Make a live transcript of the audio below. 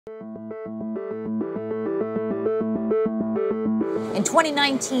In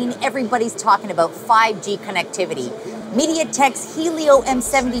 2019, everybody's talking about 5G connectivity. MediaTek's Helio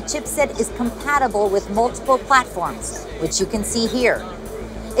M70 chipset is compatible with multiple platforms, which you can see here.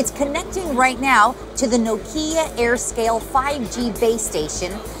 It's connecting right now to the Nokia AirScale 5G base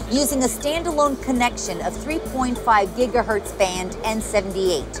station using a standalone connection of 3.5 gigahertz band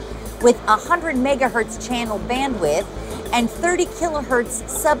N78 with 100 megahertz channel bandwidth and 30 kilohertz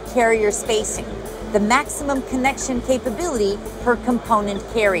subcarrier spacing, the maximum connection capability per component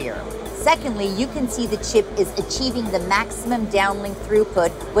carrier. Secondly, you can see the chip is achieving the maximum downlink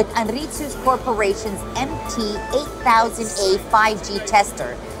throughput with Anritsu Corporation's MT8000A 5G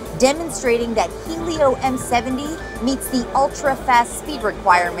tester, demonstrating that Helio M70 meets the ultra-fast speed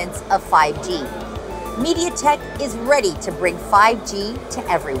requirements of 5G. MediaTek is ready to bring 5G to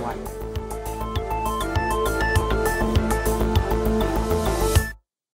everyone.